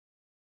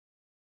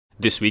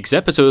This week's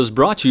episode is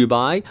brought to you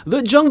by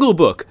The Jungle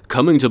Book,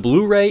 coming to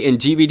Blu-ray and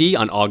DVD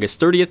on August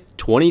 30th,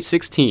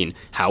 2016.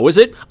 How is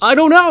it? I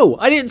don't know!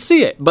 I didn't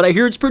see it, but I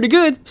hear it's pretty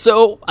good,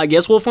 so I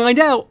guess we'll find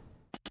out.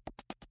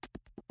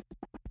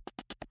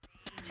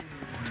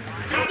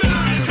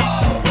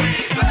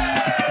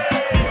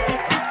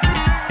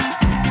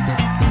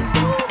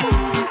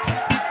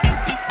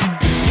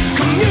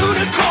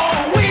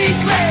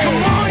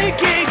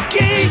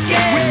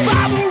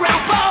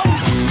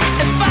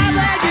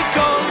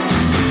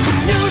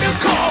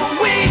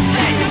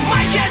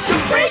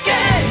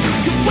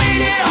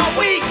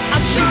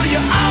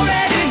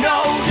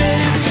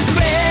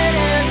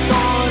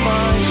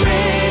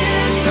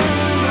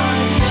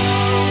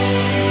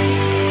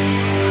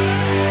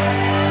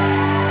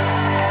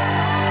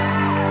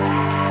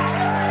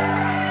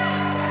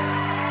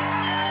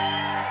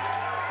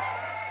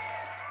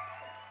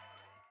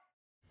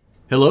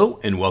 Hello,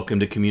 and welcome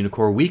to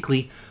Communicore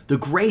Weekly, the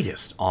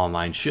greatest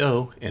online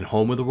show and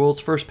home of the world's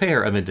first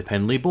pair of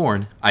independently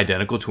born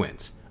identical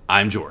twins.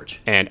 I'm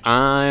George. And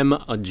I'm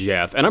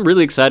Jeff, and I'm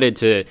really excited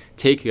to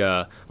take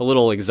a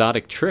little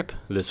exotic trip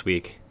this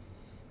week.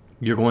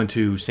 You're going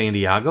to San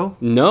Diego?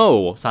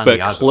 No, but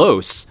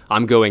close.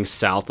 I'm going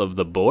south of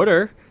the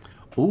border.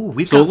 Ooh,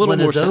 we've got one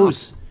of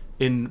those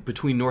in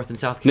between North and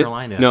South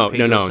Carolina. No,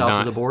 south not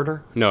of the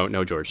border.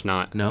 No, George,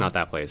 not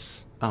that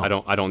place.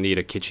 Oh. I don't need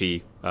a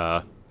kitschy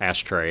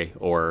ashtray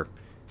or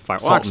fire.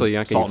 Salt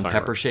and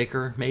pepper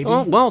shaker, maybe.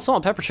 Well, salt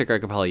and pepper shaker I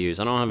could probably use.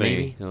 I don't have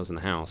any of those in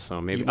the house,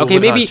 so maybe. Well,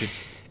 maybe.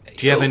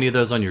 Do you have any of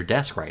those on your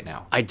desk right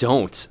now? I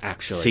don't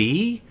actually.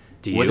 See?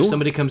 Do you? What if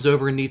somebody comes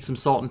over and needs some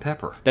salt and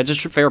pepper? That's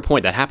just a fair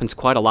point. That happens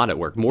quite a lot at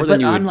work, more than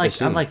you would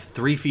assume. I'm like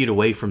 3 feet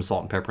away from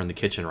salt and pepper in the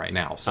kitchen right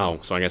now. So.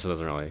 So I guess it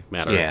doesn't really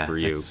matter for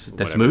you.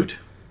 That's moot.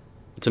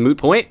 It's a moot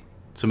point.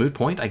 It's a moot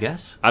point, I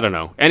guess. I don't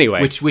know.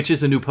 Anyway, which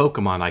is a new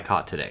Pokemon I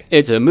caught today.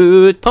 It's a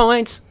moot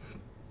point.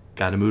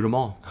 Gotta moot them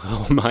all.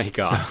 Oh my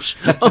gosh.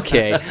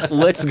 Okay,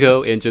 let's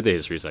go into the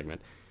history segment.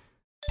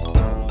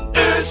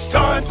 It's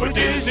time for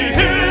Disney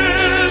History.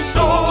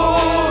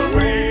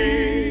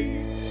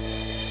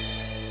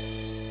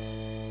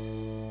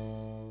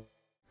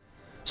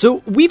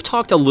 So we've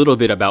talked a little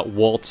bit about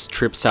Walt's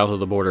trip south of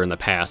the border in the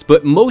past,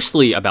 but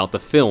mostly about the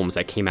films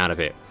that came out of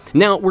it.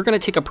 Now, we're going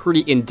to take a pretty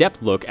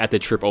in-depth look at the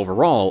trip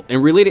overall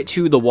and relate it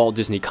to the Walt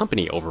Disney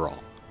Company overall.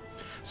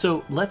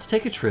 So let's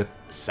take a trip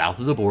south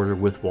of the border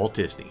with Walt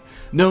Disney.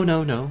 No,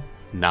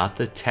 not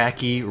the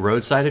tacky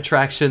roadside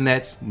attraction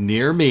that's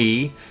near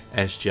me,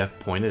 as Jeff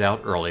pointed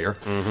out earlier.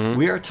 Mm-hmm.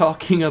 We are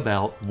talking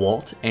about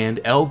Walt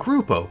and El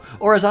Grupo,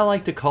 or as I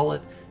like to call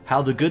it,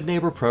 how the Good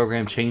Neighbor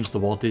program changed the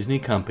Walt Disney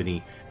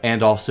Company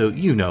and also,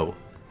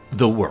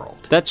 the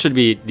world. That should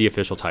be the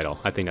official title.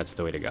 I think that's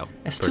the way to go.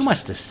 It's too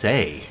much to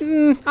say.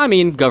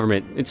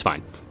 Government, it's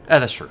fine.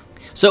 That's true.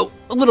 So,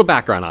 a little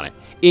background on it.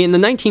 In the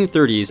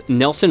 1930s,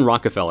 Nelson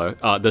Rockefeller,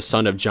 the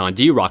son of John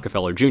D.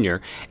 Rockefeller Jr.,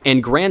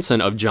 and grandson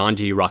of John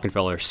D.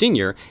 Rockefeller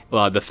Sr.,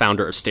 the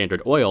founder of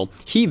Standard Oil,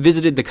 he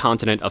visited the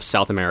continent of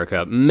South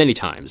America many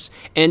times.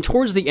 And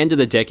towards the end of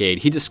the decade,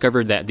 he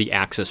discovered that the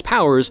Axis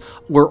powers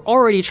were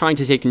already trying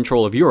to take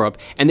control of Europe,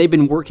 and they've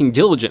been working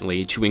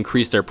diligently to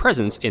increase their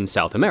presence in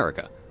South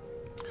America.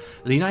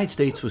 The United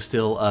States was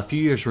still a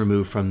few years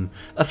removed from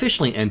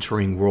officially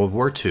entering World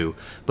War II,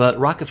 but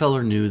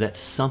Rockefeller knew that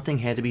something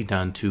had to be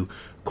done to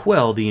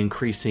quell the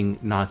increasing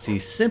Nazi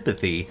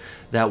sympathy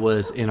that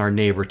was in our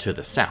neighbor to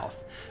the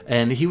south.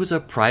 And he was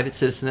a private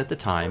citizen at the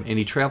time, and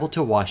he traveled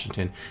to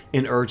Washington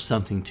and urged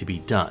something to be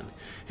done.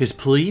 His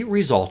plea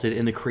resulted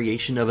in the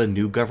creation of a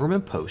new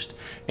government post,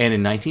 and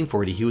in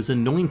 1940 he was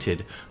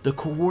anointed the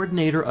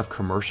coordinator of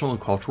commercial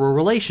and cultural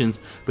relations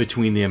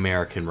between the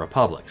American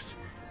republics.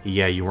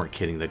 Yeah, you weren't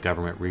kidding. The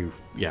government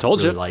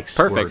Told really you. likes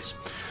Perfect.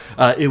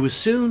 words. It was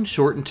soon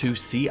shortened to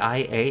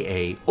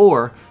CIAA,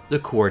 or the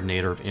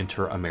Coordinator of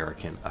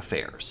Inter-American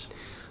Affairs.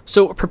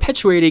 So,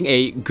 perpetuating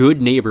a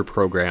Good Neighbor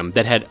program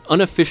that had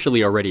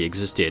unofficially already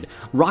existed,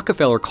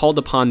 Rockefeller called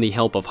upon the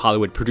help of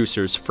Hollywood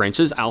producers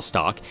Francis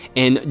Alstock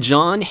and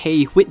John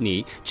Hay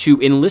Whitney to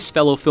enlist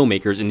fellow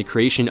filmmakers in the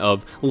creation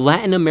of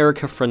Latin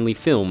America-friendly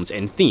films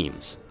and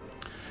themes.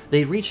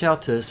 They reached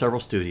out to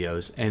several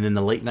studios, and in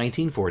the late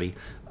 1940s,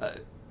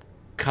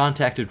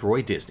 contacted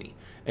Roy Disney,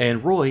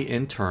 and Roy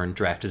in turn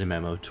drafted a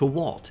memo to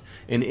Walt,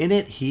 and in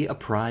it he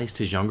apprised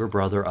his younger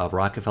brother of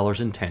Rockefeller's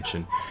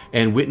intention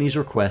and Whitney's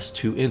request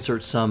to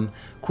insert some,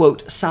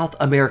 quote, South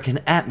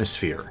American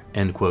atmosphere,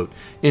 end quote,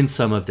 in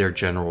some of their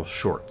general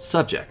short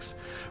subjects.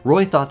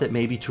 Roy thought that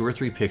maybe 2 or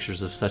 3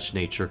 pictures of such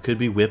nature could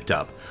be whipped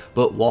up,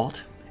 but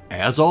Walt,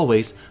 as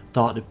always,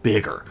 thought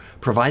bigger,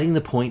 proving the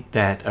point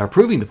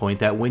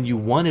that when you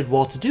wanted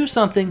Walt to do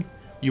something,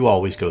 you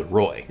always go to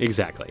Roy.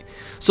 Exactly.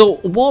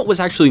 So Walt was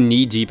actually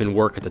knee-deep in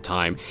work at the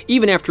time,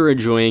 even after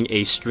enjoying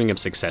a string of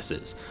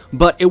successes.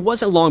 But it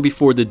wasn't long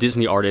before the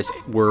Disney artists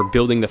were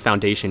building the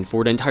foundation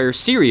for an entire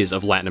series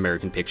of Latin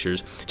American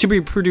pictures to be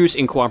produced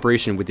in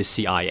cooperation with the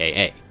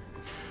CIAA.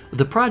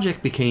 The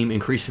project became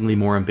increasingly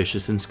more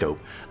ambitious in scope,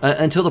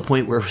 until the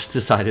point where it was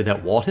decided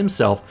that Walt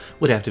himself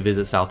would have to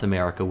visit South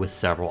America with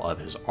several of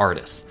his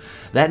artists.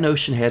 That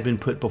notion had been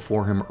put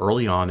before him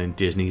early on in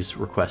Disney's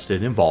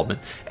requested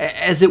involvement,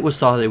 as it was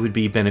thought it would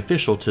be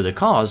beneficial to the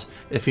cause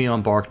if he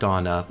embarked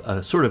on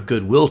a sort of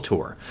goodwill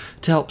tour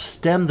to help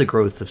stem the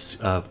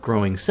growth of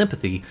growing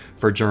sympathy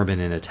for German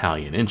and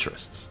Italian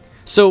interests.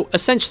 So,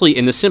 essentially,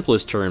 in the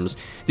simplest terms,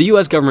 the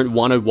US government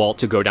wanted Walt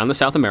to go down to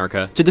South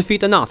America to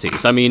defeat the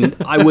Nazis. I mean,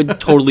 I would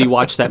totally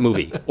watch that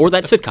movie. Or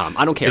that sitcom.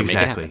 I don't care.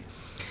 Exactly. Make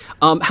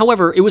it happen.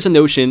 However, it was a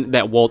notion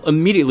that Walt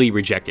immediately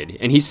rejected,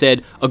 and he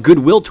said, "A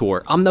goodwill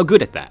tour? I'm no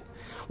good at that."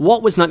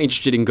 Walt was not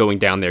interested in going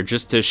down there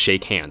just to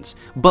shake hands,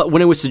 but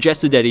when it was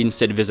suggested that he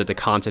instead visit the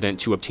continent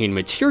to obtain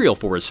material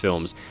for his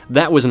films,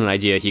 that wasn't an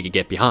idea he could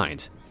get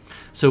behind.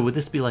 So would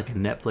this be like a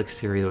Netflix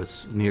series that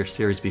was near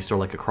series be sort of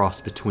like a cross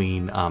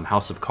between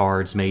House of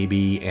Cards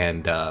maybe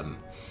and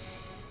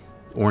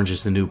Orange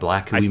is the New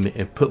Black? Could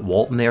we put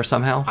Walt in there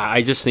somehow?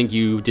 I just think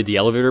you did the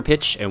elevator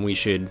pitch, and we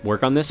should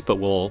work on this, but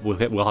we'll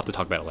have to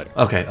talk about it later.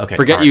 Okay.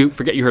 Forget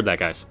you heard that,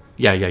 guys.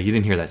 Yeah, you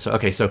didn't hear that.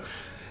 So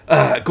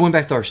going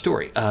back to our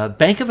story,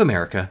 Bank of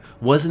America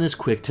wasn't as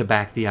quick to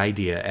back the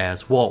idea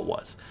as Walt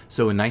was.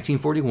 So in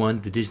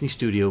 1941, the Disney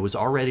studio was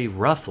already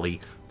roughly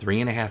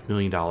 $3.5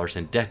 million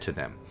in debt to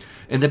them.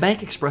 And the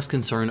bank expressed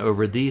concern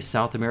over these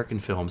South American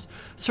films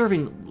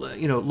serving,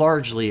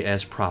 largely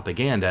as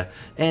propaganda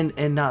and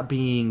not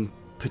being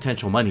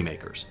potential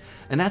moneymakers.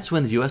 And that's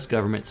when the U.S.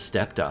 government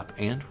stepped up,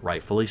 and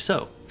rightfully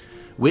so.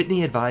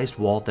 Whitney advised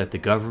Walt that the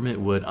government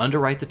would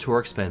underwrite the tour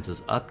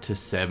expenses up to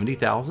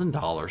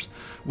 $70,000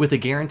 with a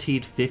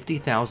guaranteed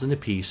 $50,000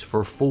 apiece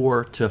for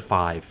 4 to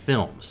 5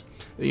 films,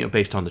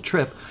 based on the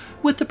trip,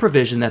 with the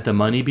provision that the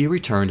money be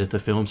returned if the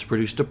films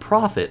produced a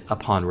profit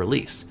upon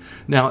release.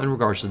 Now, in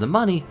regards to the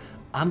money,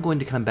 I'm going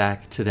to come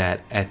back to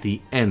that at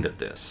the end of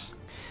this.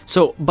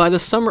 So, by the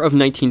summer of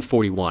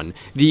 1941,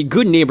 the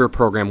Good Neighbor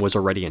program was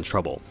already in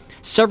trouble.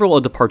 Several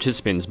of the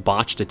participants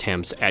botched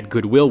attempts at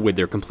goodwill with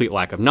their complete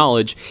lack of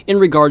knowledge in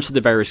regards to the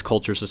various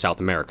cultures of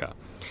South America.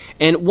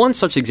 And one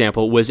such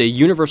example was a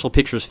Universal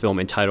Pictures film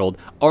entitled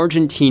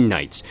Argentine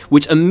Nights,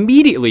 which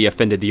immediately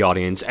offended the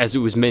audience as it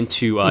was meant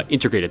to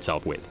integrate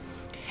itself with.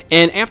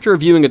 And after a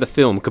viewing of the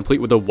film,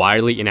 complete with a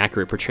widely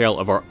inaccurate portrayal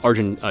of our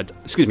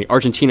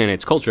Argentina and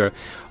its culture,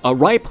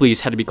 riot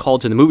police had to be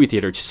called to the movie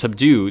theater to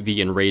subdue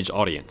the enraged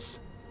audience.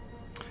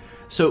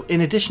 So,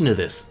 in addition to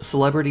this,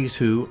 celebrities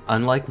who,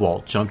 unlike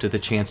Walt, jumped at the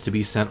chance to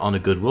be sent on a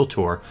goodwill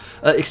tour,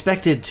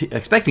 expecting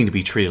to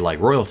be treated like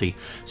royalty,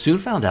 soon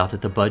found out that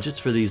the budgets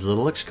for these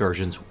little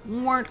excursions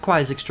weren't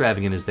quite as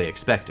extravagant as they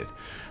expected.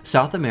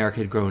 South America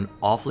had grown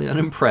awfully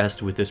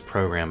unimpressed with this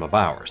program of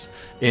ours.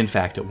 In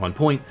fact, at one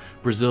point,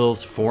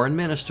 Brazil's foreign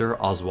minister,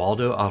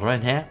 Oswaldo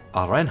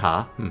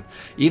Aranha,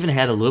 even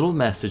had a little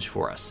message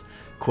for us.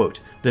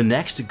 Quote, "The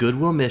next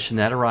goodwill mission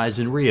that arrives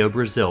in Rio,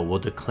 Brazil will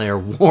declare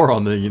war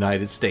on the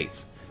United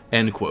States."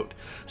 End quote.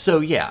 So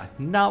yeah,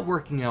 not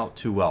working out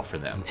too well for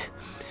them.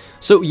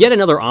 So yet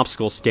another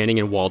obstacle standing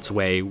in Walt's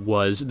way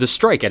was the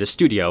strike at his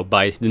studio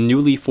by the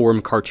newly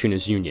formed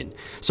Cartoonists Union.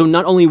 So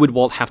not only would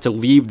Walt have to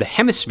leave the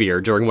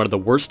hemisphere during one of the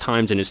worst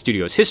times in his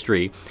studio's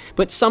history,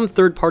 but some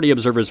third-party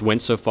observers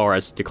went so far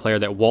as to declare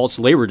that Walt's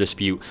labor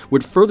dispute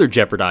would further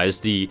jeopardize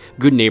the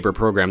Good Neighbor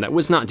program that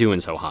was not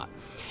doing so hot.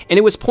 And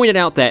it was pointed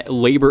out that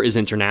labor is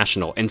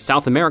international, and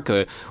South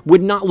America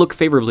would not look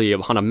favorably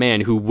upon a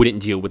man who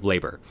wouldn't deal with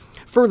labor.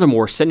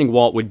 Furthermore, sending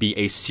Walt would be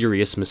a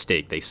serious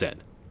mistake, they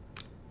said.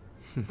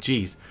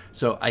 Geez,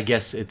 so I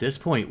guess at this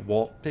point,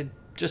 Walt had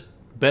just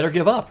better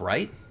give up,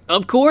 right?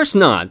 Of course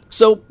not.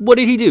 So what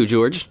did he do,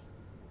 George?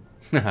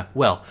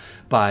 Well,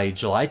 by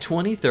July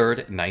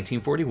 23rd,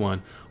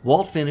 1941,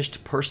 Walt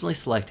finished personally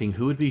selecting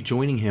who would be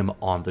joining him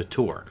on the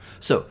tour.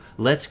 So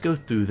let's go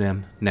through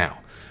them now.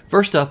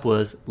 First up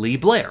was Lee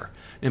Blair,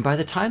 and by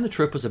the time the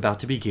trip was about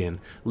to begin,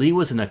 Lee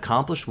was an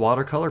accomplished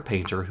watercolor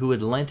painter who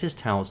had lent his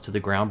talents to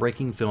the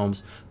groundbreaking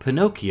films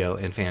Pinocchio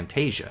and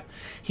Fantasia.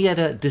 He had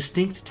a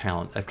distinct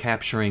talent of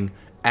capturing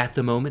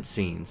at-the-moment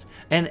scenes,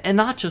 and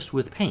not just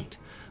with paint.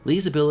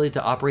 Lee's ability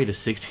to operate a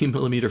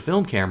 16mm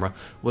film camera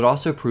would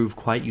also prove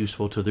quite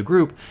useful to the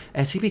group,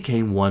 as he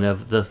became one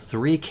of the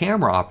 3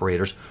 camera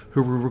operators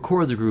who would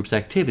record the group's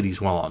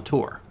activities while on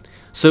tour.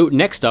 So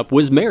next up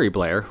was Mary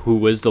Blair, who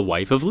was the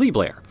wife of Lee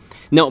Blair.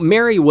 Now,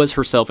 Mary was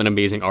herself an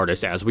amazing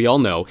artist, as we all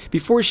know,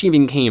 before she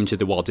even came to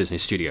the Walt Disney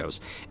Studios.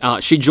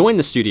 She joined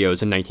the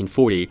studios in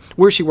 1940,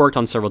 where she worked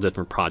on several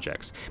different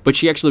projects, but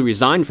she actually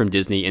resigned from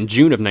Disney in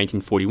June of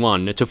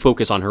 1941 to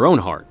focus on her own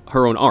art.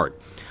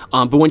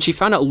 But when she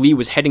found out Lee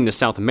was heading to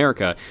South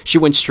America, she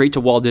went straight to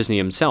Walt Disney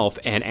himself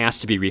and asked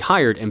to be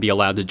rehired and be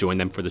allowed to join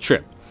them for the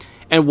trip.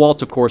 And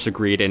Walt, of course,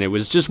 agreed, and it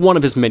was just one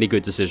of his many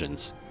good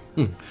decisions.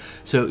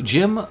 So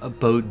Jim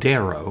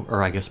Bodrero,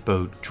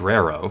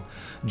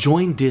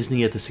 joined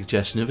Disney at the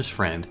suggestion of his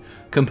friend,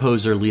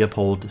 composer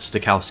Leopold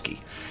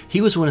Stokowski.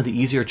 He was one of the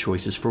easier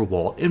choices for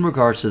Walt in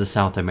regards to the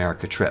South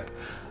America trip.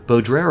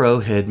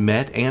 Bodrero had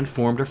met and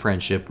formed a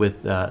friendship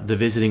with the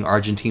visiting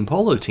Argentine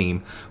polo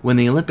team when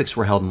the Olympics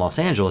were held in Los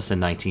Angeles in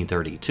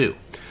 1932.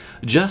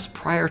 Just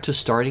prior to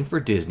starting for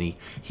Disney,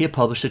 he had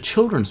published a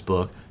children's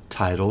book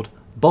titled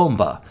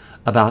Bomba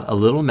about a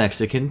little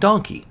Mexican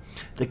donkey.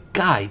 The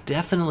guy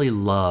definitely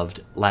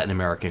loved Latin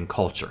American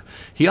culture.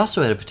 He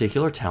also had a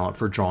particular talent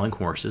for drawing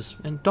horses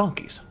and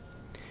donkeys.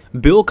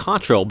 Bill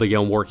Cottrell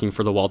began working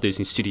for the Walt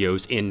Disney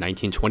Studios in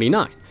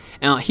 1929.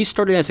 He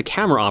started as a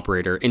camera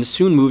operator and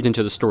soon moved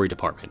into the story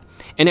department.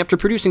 And after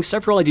producing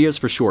several ideas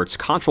for shorts,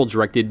 Cottrell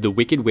directed the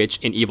Wicked Witch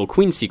and Evil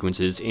Queen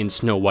sequences in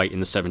Snow White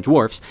and the Seven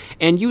Dwarfs,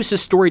 and used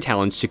his story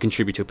talents to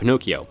contribute to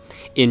Pinocchio.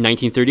 In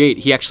 1938,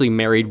 he actually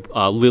married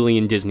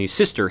Lillian Disney's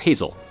sister,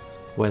 Hazel.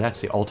 Boy,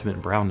 that's the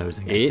ultimate brown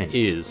nosing, I think. It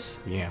is.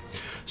 Yeah.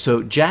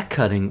 So Jack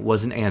Cutting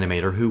was an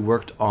animator who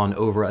worked on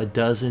over a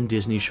dozen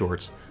Disney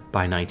shorts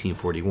by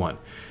 1941.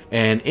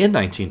 And in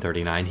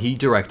 1939, he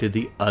directed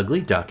The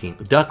Ugly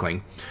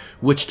Duckling,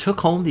 which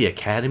took home the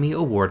Academy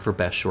Award for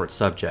Best Short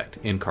Subject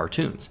in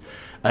Cartoons.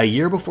 A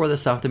year before the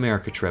South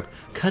America trip,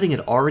 Cutting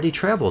had already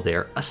traveled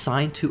there,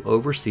 assigned to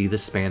oversee the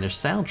Spanish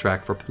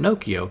soundtrack for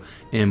Pinocchio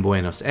in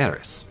Buenos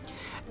Aires.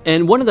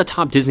 And one of the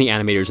top Disney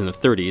animators in the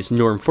 30s,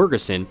 Norm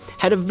Ferguson,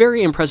 had a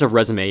very impressive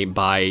resume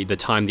by the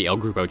time the El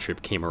Grupo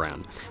trip came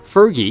around.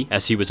 Fergie,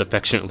 as he was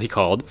affectionately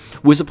called,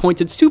 was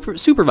appointed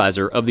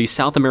supervisor of the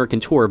South American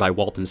tour by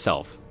Walt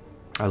himself.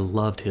 I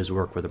loved his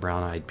work with the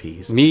Brown Eyed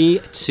Peas. Me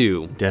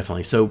too.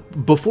 Definitely. So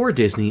before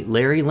Disney,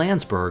 Larry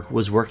Landsberg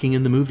was working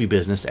in the movie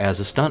business as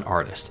a stunt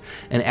artist.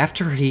 And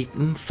after he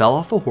fell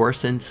off a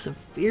horse and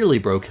severely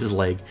broke his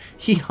leg,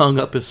 he hung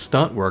up his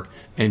stunt work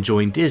and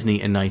joined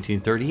Disney in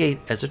 1938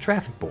 as a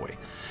traffic boy.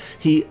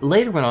 He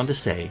later went on to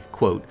say,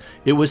 quote,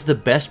 "It was the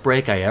best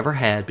break I ever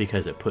had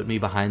because it put me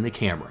behind the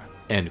camera,"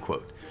 end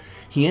quote.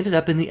 He ended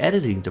up in the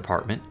editing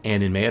department,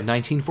 and in May of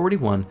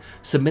 1941,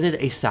 submitted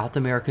a South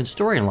American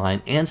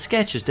storyline and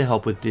sketches to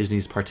help with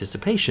Disney's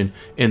participation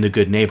in the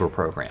Good Neighbor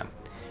program.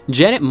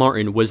 Janet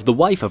Martin was the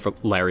wife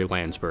of Larry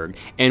Landsberg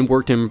and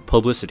worked in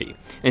publicity,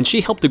 and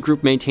she helped the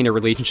group maintain a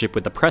relationship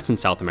with the press in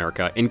South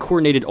America and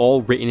coordinated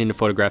all written and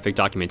photographic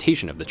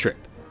documentation of the trip.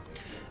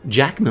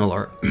 Jack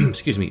Miller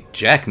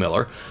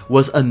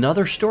was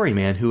another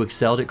storyman who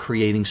excelled at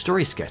creating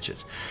story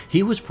sketches.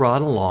 He was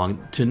brought along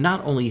to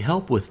not only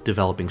help with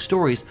developing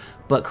stories,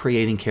 but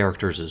creating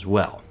characters as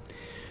well.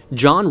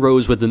 John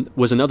Rose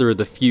was another of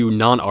the few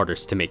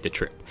non-artists to make the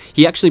trip.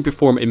 He actually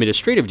performed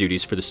administrative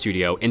duties for the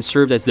studio and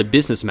served as the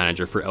business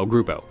manager for El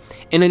Grupo.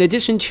 And in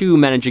addition to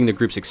managing the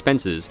group's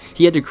expenses,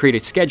 he had to create a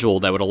schedule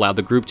that would allow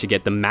the group to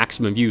get the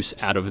maximum use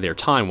out of their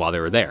time while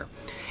they were there.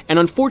 And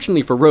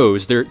unfortunately for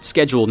Rose, their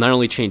schedule not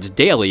only changed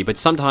daily, but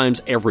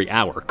sometimes every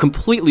hour,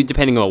 completely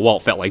depending on what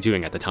Walt felt like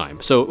doing at the time.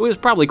 So it was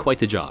probably quite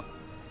the job.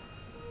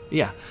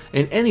 Yeah,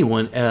 and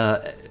anyone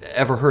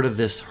ever heard of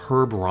this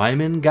Herb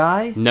Ryman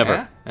guy?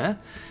 Never.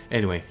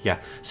 Anyway, yeah.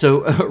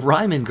 So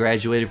Ryman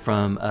graduated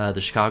from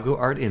the Chicago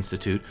Art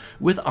Institute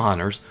with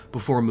honors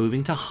before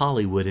moving to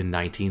Hollywood in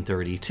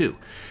 1932.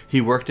 He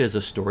worked as a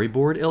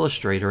storyboard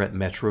illustrator at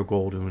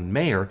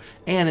Metro-Goldwyn-Mayer,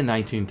 and in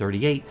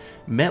 1938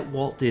 met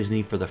Walt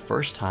Disney for the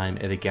first time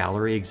at a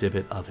gallery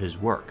exhibit of his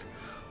work.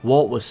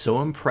 Walt was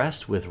so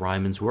impressed with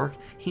Ryman's work,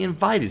 he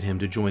invited him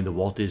to join the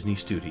Walt Disney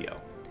Studio.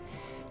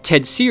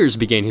 Ted Sears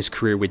began his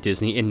career with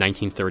Disney in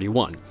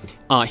 1931.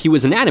 He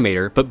was an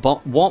animator,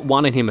 but Walt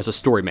wanted him as a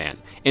storyman,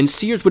 and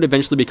Sears would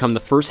eventually become the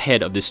first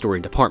head of this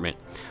story department.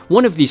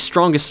 One of the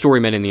strongest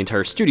storymen in the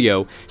entire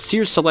studio,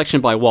 Sears'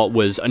 selection by Walt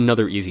was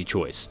another easy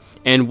choice.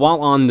 And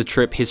while on the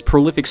trip, his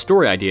prolific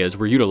story ideas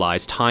were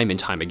utilized time and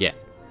time again.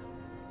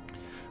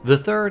 The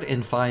third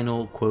and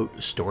final,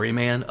 quote,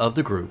 storyman of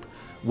the group,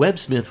 Webb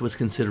Smith was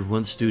considered one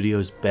of the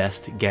studio's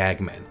best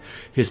gag men.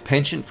 His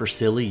penchant for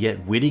silly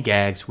yet witty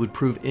gags would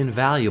prove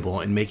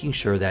invaluable in making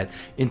sure that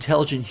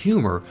intelligent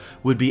humor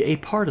would be a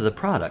part of the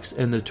products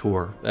and the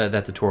tour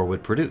that the tour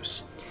would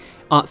produce.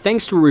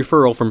 Thanks to a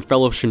referral from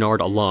fellow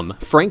Chenard alum,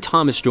 Frank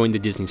Thomas joined the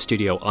Disney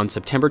studio on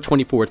September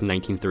 24,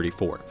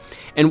 1934.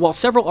 And while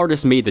several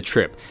artists made the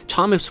trip,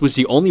 Thomas was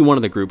the only one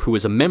of the group who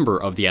was a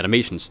member of the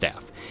animation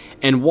staff.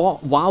 And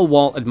while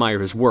Walt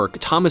admired his work,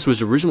 Thomas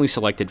was originally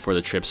selected for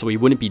the trip so he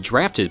wouldn't be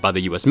drafted by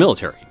the U.S.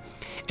 military.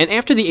 And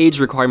after the age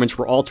requirements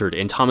were altered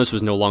and Thomas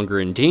was no longer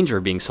in danger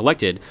of being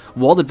selected,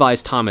 Walt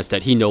advised Thomas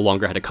that he no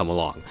longer had to come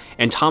along.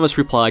 And Thomas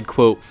replied,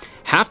 quote,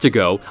 "Have to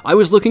go? I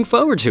was looking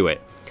forward to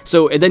it."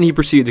 And then he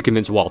proceeded to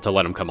convince Walt to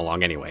let him come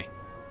along anyway.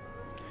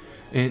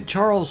 And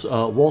Charles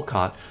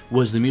Wolcott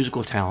was the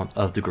musical talent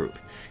of the group.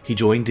 He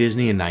joined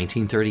Disney in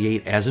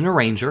 1938 as an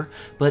arranger,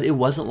 but it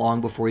wasn't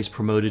long before he's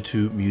promoted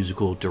to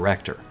musical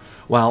director.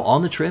 While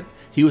on the trip,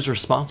 he was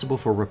responsible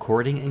for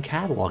recording and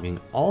cataloging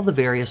all the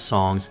various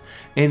songs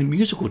and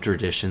musical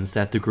traditions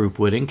that the group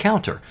would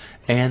encounter,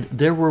 and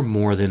there were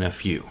more than a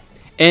few.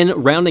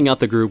 And rounding out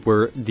the group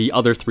were the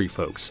other three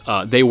folks.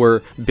 They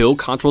were Bill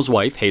Contrell's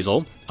wife,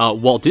 Hazel,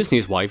 Walt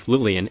Disney's wife,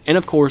 Lillian, and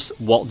of course,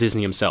 Walt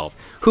Disney himself,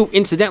 who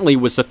incidentally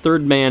was the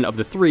third man of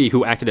the three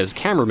who acted as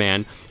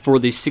cameraman for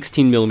the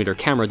 16mm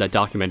camera that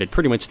documented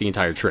pretty much the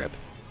entire trip.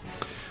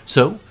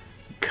 So,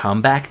 come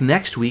back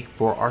next week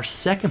for our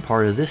second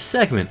part of this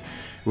segment,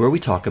 where we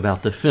talk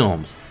about the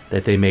films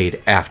that they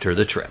made after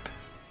the trip.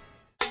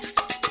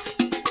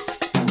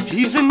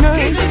 He's a nerd,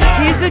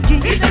 he's a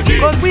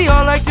geek, but we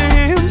all like to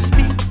hear him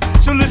speak.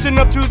 So listen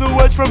up to the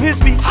words from his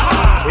speech.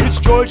 It's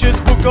George's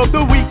Book of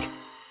the Week.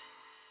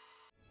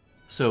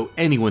 So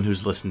anyone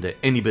who's listened to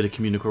any bit of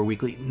Communicore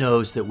Weekly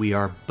knows that we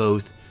are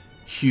both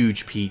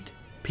huge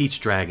Pete's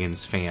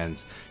Dragons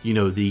fans. You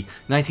know, the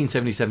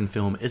 1977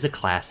 film is a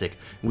classic.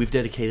 We've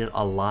dedicated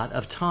a lot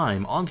of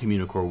time on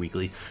Communicore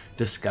Weekly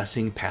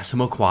discussing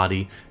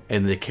Passamaquoddy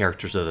and the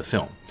characters of the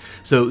film.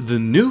 So the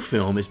new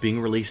film is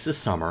being released this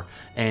summer,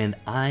 and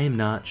I'm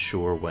not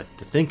sure what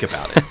to think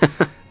about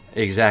it.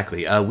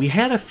 Exactly. We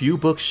had a few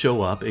books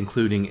show up,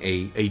 including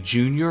a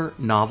junior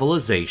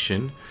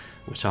novelization,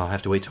 which I'll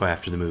have to wait till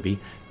after the movie,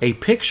 a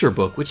picture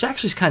book, which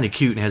actually is kind of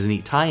cute and has a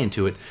neat tie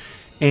into it,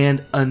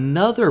 and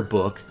another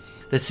book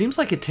that seems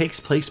like it takes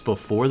place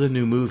before the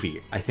new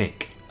movie, I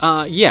think.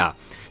 Yeah.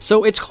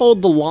 So it's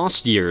called The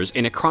Lost Years,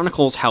 and it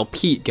chronicles how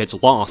Pete gets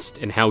lost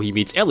and how he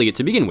meets Elliot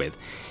to begin with.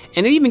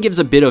 And it even gives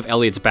a bit of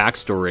Elliot's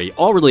backstory,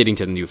 all relating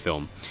to the new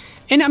film.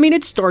 And I mean,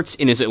 it starts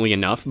innocently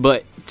enough,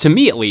 but to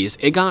me at least,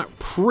 it got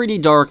pretty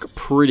dark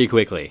pretty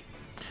quickly.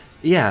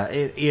 Yeah,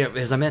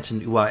 as I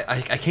mentioned, well,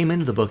 I came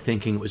into the book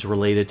thinking it was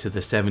related to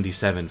the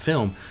 77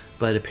 film,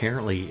 but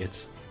apparently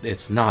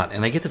it's not.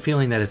 And I get the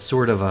feeling that it's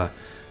sort of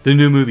the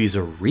new movie's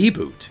a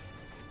reboot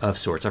of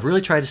sorts. I've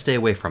really tried to stay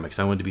away from it because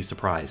I wanted to be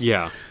surprised.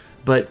 Yeah.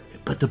 But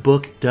the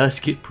book does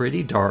get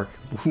pretty dark,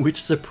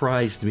 which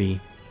surprised me,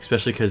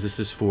 especially because this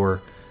is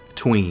for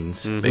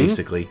tweens,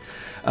 basically.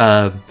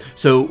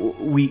 So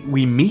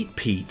we meet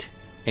Pete,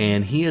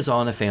 and he is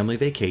on a family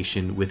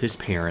vacation with his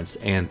parents,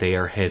 and they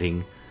are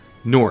heading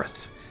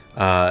north.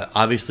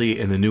 Obviously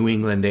in the New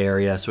England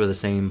area, sort of the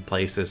same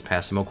place as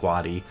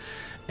Passamaquoddy.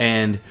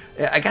 And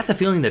I got the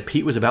feeling that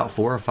Pete was about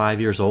 4 or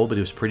 5 years old, but he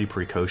was pretty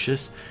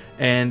precocious.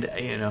 And,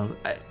 you know,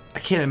 I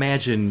can't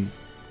imagine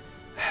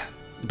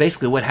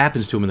basically what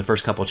happens to him in the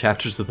first couple of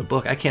chapters of the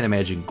book. I can't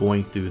imagine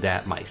going through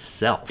that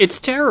myself. It's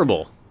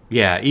terrible.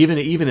 Yeah,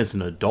 even as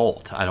an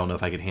adult, I don't know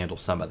if I could handle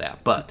some of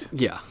that, but...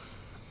 Yeah.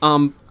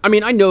 I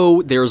mean, I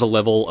know there's a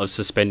level of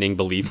suspending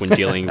belief when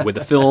dealing with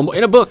a film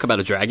in a book about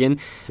a dragon,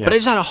 but I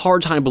just had a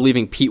hard time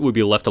believing Pete would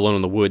be left alone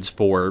in the woods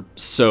for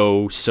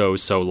so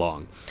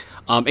long.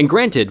 And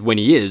granted, when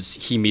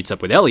he meets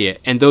up with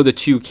Elliot, and though the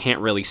two can't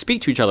really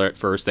speak to each other at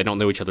first, they don't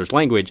know each other's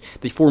language,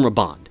 they form a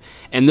bond.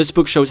 And this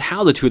book shows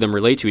how the two of them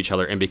relate to each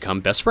other and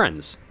become best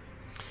friends.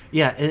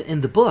 Yeah,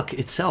 and the book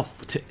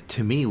itself,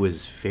 to me,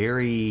 was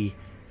very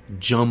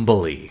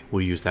jumbly,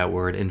 we'll use that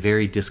word, and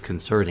very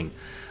disconcerting.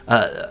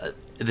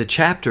 The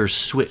chapters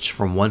switch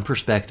from one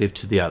perspective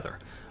to the other.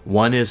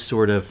 One is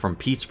sort of from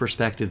Pete's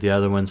perspective, the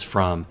other one's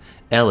from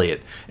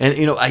Elliot. And,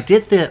 you know, I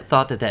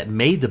thought that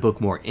made the book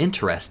more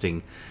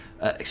interesting,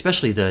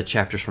 especially the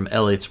chapters from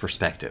Elliot's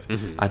perspective.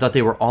 I thought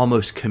they were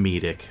almost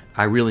comedic.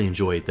 I really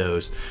enjoyed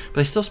those. But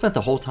I still spent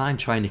the whole time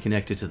trying to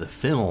connect it to the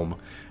film,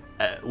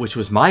 which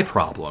was my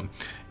problem.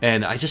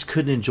 And I just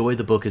couldn't enjoy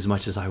the book as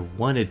much as I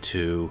wanted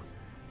to.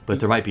 But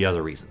there might be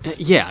other reasons.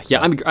 Yeah,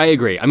 I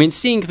agree. I mean,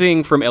 seeing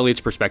things from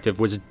Elliot's perspective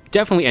was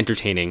definitely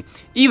entertaining,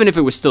 even if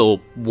it was still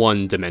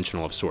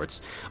one-dimensional of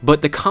sorts.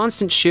 But the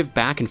constant shift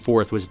back and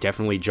forth was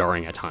definitely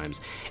jarring at times.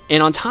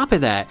 And on top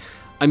of that,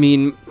 I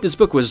mean, this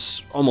book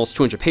was almost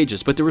 200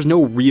 pages, but there was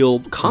no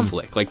real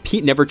conflict. Like,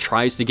 Pete never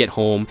tries to get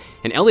home,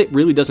 and Elliot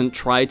really doesn't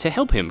try to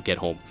help him get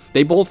home.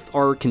 They both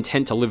are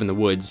content to live in the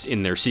woods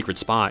in their secret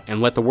spot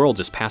and let the world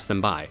just pass them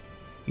by.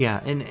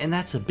 Yeah, and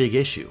that's a big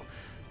issue.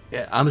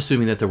 I'm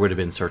assuming that there would have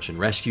been search and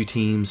rescue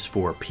teams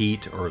for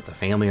Pete or the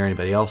family or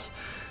anybody else.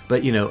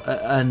 But, you know,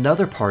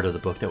 another part of the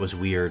book that was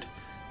weird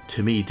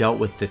to me dealt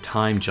with the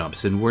time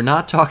jumps. And we're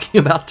not talking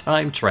about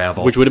time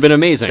travel. Which would have been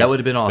amazing. That would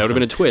have been awesome. That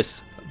would have been a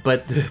twist.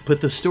 But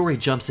the story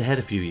jumps ahead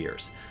a few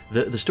years.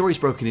 The story's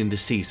broken into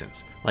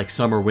seasons, like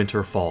summer,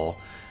 winter, fall.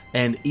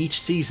 And each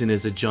season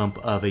is a jump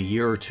of a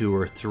year or two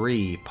or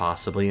three,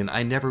 possibly. And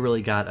I never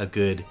really got a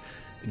good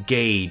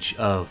gauge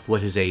of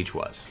what his age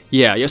was.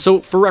 Yeah.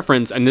 So for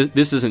reference, and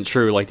this isn't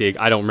true, like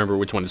I don't remember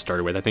which one it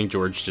started with. I think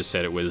George just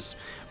said it was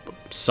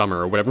summer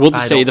or whatever. We'll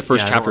just say the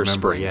first chapter is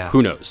spring. Yeah.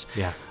 Who knows?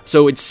 Yeah.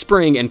 So it's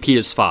spring and Pete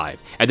is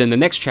 5. And then the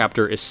next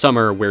chapter is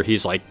summer where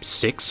he's like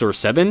 6 or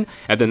 7.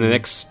 And then the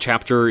next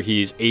chapter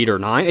he's 8 or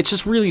 9. It's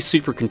just really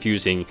super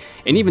confusing.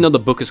 And even though the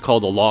book is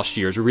called The Lost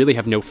Years, we really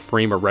have no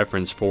frame of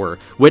reference for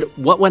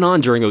what went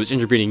on during those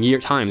intervening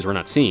times we're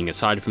not seeing,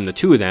 aside from the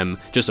two of them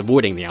just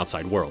avoiding the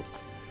outside world.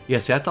 Yeah,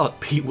 see, I thought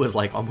Pete was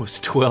like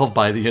almost 12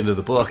 by the end of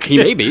the book. He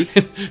may be.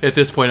 At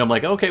this point, I'm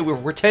like, okay,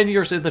 we're 10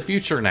 years in the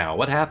future now.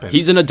 What happened?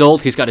 He's an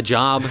adult. He's got a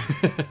job.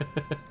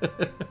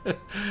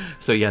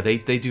 So yeah, they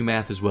do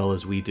math as well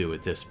as we do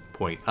at this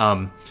point.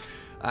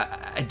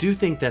 I do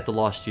think that The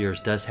Lost Years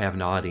does have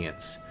an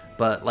audience,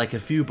 but like a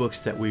few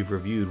books that we've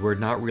reviewed, we're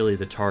not really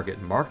the target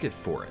market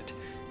for it.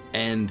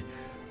 And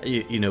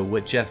you know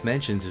what Jeff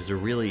mentions is there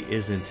really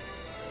isn't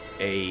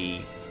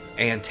a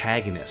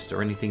antagonist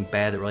or anything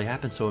bad that really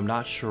happened, so I'm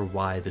not sure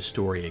why the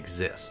story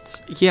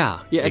exists. Yeah,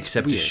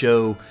 except to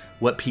show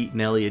what Pete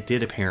and Elliot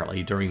did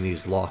apparently during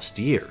these lost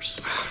years.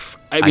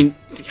 I mean,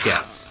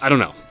 yes. I don't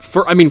know.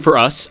 For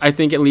us, I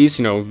think at least,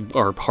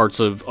 our hearts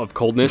of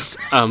coldness,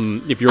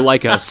 if you're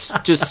like us,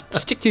 just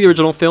stick to the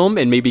original film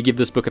and maybe give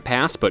this book a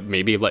pass, but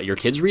maybe let your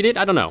kids read it.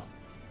 I don't know.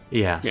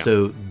 Yeah.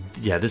 So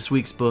this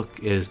week's book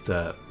is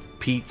the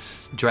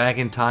Pete's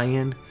Dragon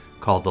tie-in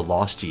called The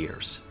Lost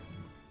Years.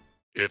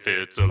 If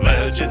it's a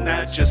legend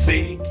that you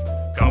seek,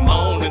 come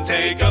on and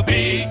take a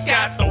peek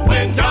at the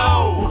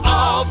window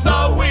of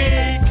the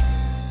week.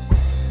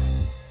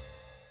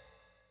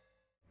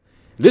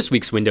 This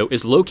week's window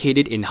is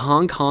located in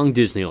Hong Kong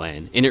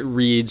Disneyland, and it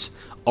reads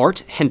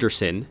Art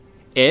Henderson,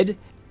 Ed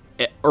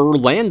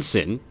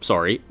Erlandson,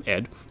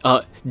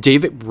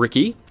 David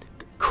Bricky,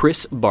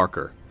 Chris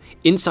Barker.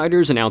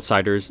 Insiders and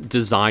Outsiders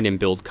Design and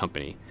Build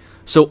Company.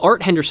 So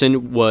Art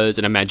Henderson was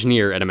an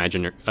Imagineer at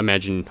Imagine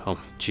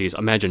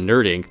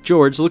Nerding.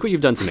 George, look what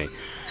you've done to me.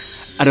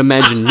 At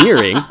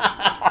Imagineering.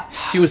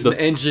 He was an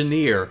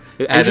engineer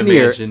at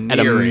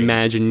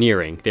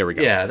Imagineering. There we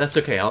go. Yeah, that's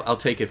okay. I'll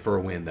take it for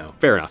a win, though.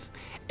 Fair enough.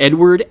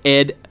 Edward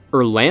Ed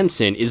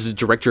Erlandson is the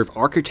Director of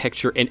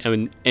Architecture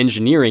and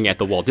Engineering at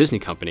the Walt Disney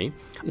Company.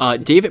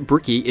 David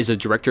Bricky is the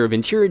Director of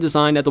Interior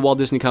Design at the Walt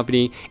Disney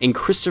Company. And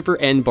Christopher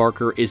N.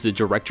 Barker is the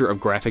Director of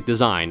Graphic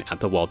Design at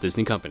the Walt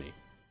Disney Company.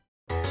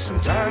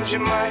 Sometimes you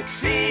might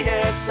see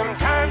it,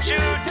 sometimes you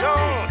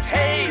don't.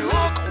 Hey,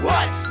 look,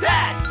 what's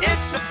that?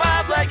 It's a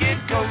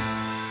five-legged goat.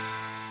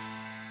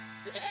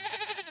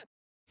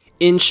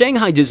 In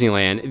Shanghai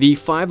Disneyland, the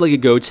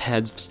five-legged goats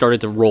had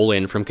started to roll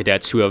in from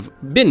cadets who have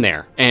been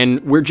there,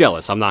 and we're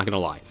jealous, I'm not going to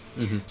lie.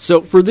 Mm-hmm.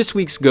 So for this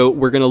week's goat,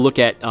 we're going to look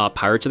at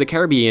Pirates of the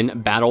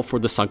Caribbean, Battle for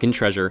the Sunken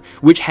Treasure,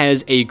 which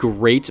has a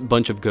great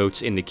bunch of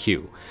goats in the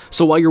queue.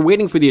 So while you're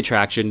waiting for the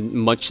attraction,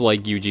 much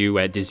like you do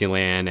at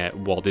Disneyland, at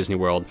Walt Disney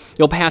World,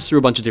 you'll pass through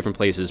a bunch of different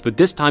places, but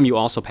this time you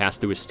also pass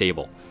through a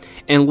stable.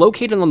 And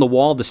located on the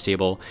wall of the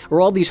stable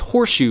are all these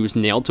horseshoes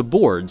nailed to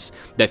boards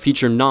that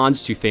feature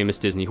nods to famous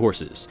Disney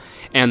horses.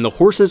 And the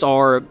horses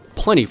are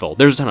plentiful.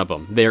 There's a ton of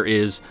them. There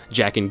is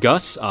Jack and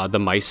Gus, the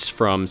mice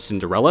from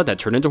Cinderella that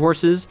turn into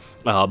horses,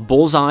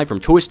 Bullseye from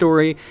Toy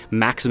Story,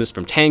 Maximus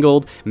from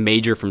Tangled,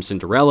 Major from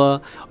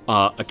Cinderella,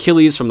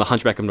 Achilles from The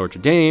Hunchback of Notre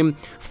Dame,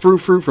 Frou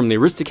Frou from the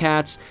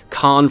Aristocats,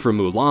 Khan from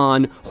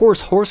Mulan,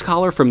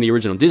 Horsecollar from the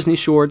original Disney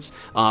shorts,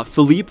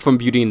 Philippe from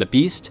Beauty and the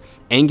Beast,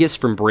 Angus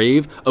from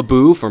Brave,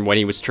 Abu from when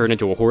he was turned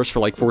into a horse for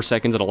like 4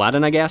 seconds in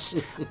Aladdin, I guess,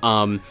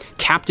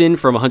 Captain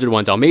from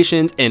 101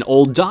 Dalmatians, and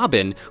Old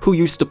Dobbin, who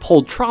used to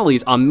pull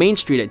trolleys on Main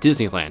Street at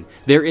Disneyland.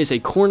 There is a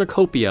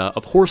cornucopia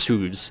of horse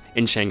hooves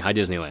in Shanghai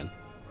Disneyland.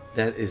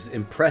 That is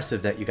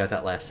impressive that you got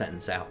that last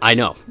sentence out. I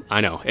know.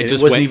 It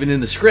just wasn't even in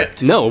the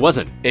script. No, it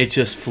wasn't. It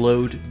just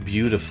flowed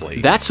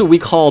beautifully. That's what we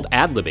called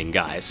ad-libbing,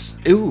 guys.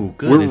 Ooh,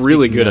 good. We're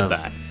really good at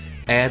that.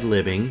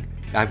 Ad-libbing,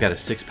 I've got a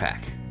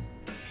 6-pack.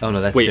 Oh, no,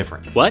 that's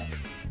different. What?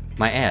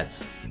 My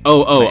ads.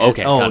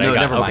 Okay. Oh, no,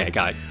 never mind. Okay,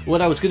 got it.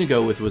 What I was going to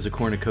go with was a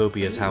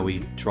cornucopia is how we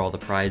draw the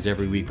prize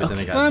every week, but then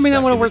I got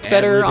that would have worked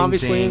better,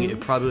 obviously. It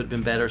probably would have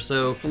been better,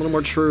 so... A little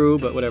more true,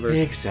 but whatever.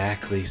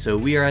 Exactly. So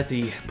we are at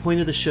the point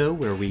of the show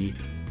where we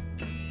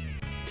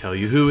tell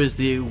you who is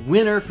the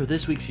winner for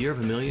this week's Year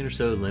of a Million or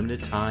So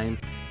limited time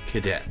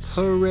cadets.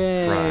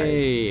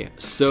 Hooray!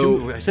 Prize.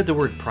 So I said the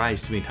word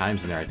prize too many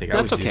times in there, I think.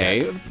 That's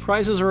okay.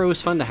 Prizes are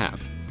always fun to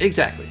have.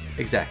 Exactly.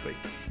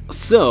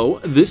 So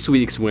this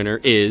week's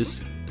winner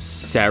is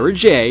Sarah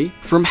J.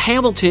 from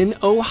Hamilton,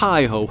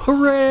 Ohio.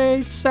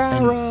 Hooray,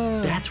 Sarah!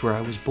 And that's where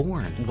I was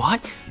born.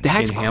 What?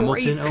 That's in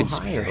Hamilton, Ohio.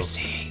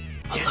 Conspiracy.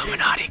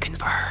 Illuminati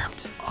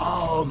confirmed.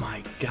 Oh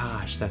my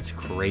gosh, that's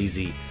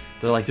crazy.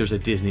 They're like, there's a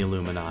Disney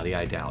Illuminati.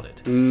 I doubt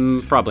it.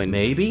 Probably.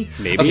 Maybe.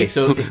 Okay,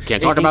 so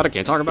can't talk about it.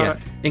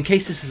 In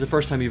case this is the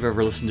first time you've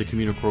ever listened to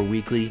Communicore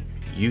Weekly,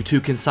 you too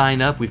can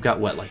sign up. We've got,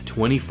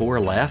 24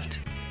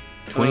 left?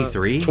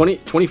 23?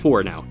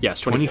 24 now.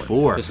 Yes,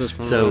 24. This is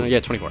from,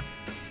 24.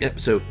 Yep,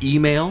 so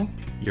email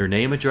your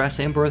name, address,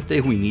 and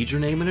birthday. We need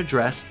your name and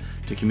address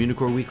to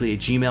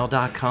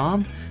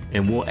communicoreweekly@gmail.com,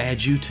 and we'll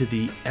add you to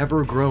the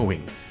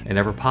ever-growing and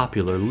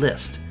ever-popular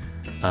list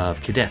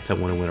of cadets that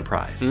want to win a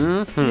prize.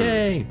 Mm-hmm.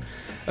 Yay!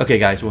 Okay,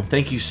 guys, well,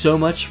 thank you so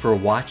much for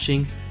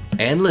watching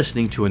and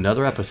listening to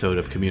another episode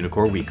of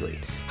Communicore Weekly.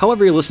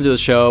 However you listen to the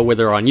show,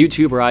 whether on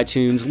YouTube or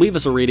iTunes, leave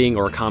us a rating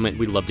or a comment.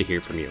 We'd love to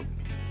hear from you.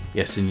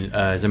 Yes, and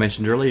as I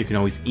mentioned earlier, you can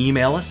always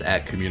email us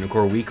at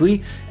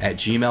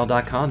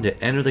communicoreweekly@gmail.com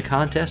to enter the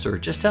contest or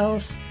just tell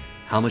us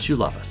how much you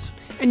love us.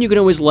 And you can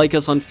always like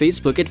us on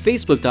Facebook at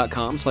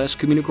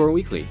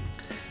facebook.com/CommunicoreWeekly.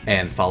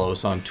 And follow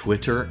us on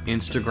Twitter,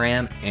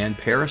 Instagram, and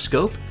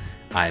Periscope.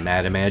 I'm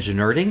at Imagine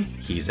Nerding.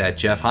 He's at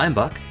Jeff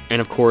Heimbuck.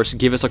 And of course,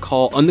 give us a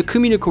call on the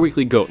Communicore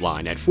Weekly Goat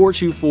line at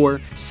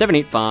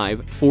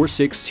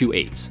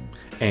 424-785-4628.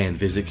 And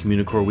visit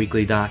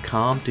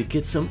CommunicoreWeekly.com to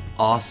get some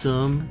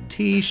awesome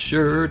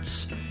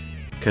t-shirts,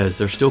 because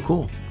they're still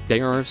cool. They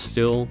are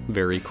still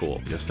very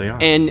cool. Yes, they are.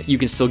 And you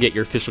can still get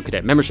your official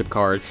cadet membership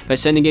card by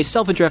sending a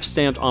self-addressed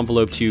stamped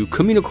envelope to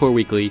Communicore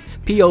Weekly,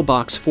 P.O.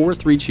 Box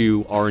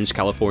 432, Orange,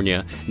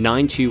 California,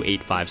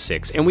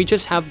 92856. And we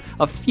just have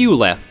a few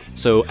left,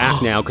 so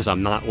act now because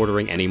I'm not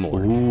ordering any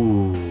more.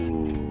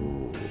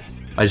 Ooh.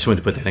 I just wanted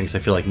to put that in because I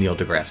feel like Neil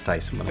deGrasse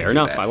Tyson. Fair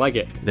enough. I like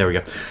it. There we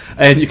go.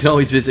 And you can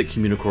always visit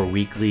you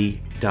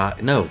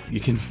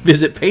can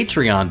visit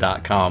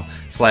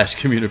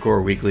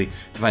patreon.com/Communicore Weekly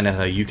to find out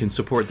how you can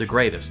support the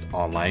greatest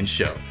online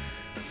show.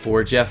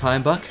 For Jeff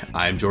Heimbuck,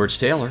 I'm George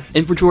Taylor.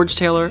 And for George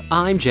Taylor,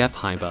 I'm Jeff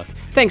Heimbuck.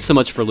 Thanks so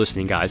much for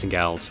listening, guys and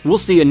gals. We'll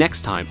see you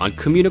next time on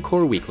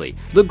Communicore Weekly,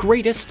 the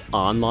greatest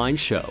online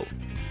show.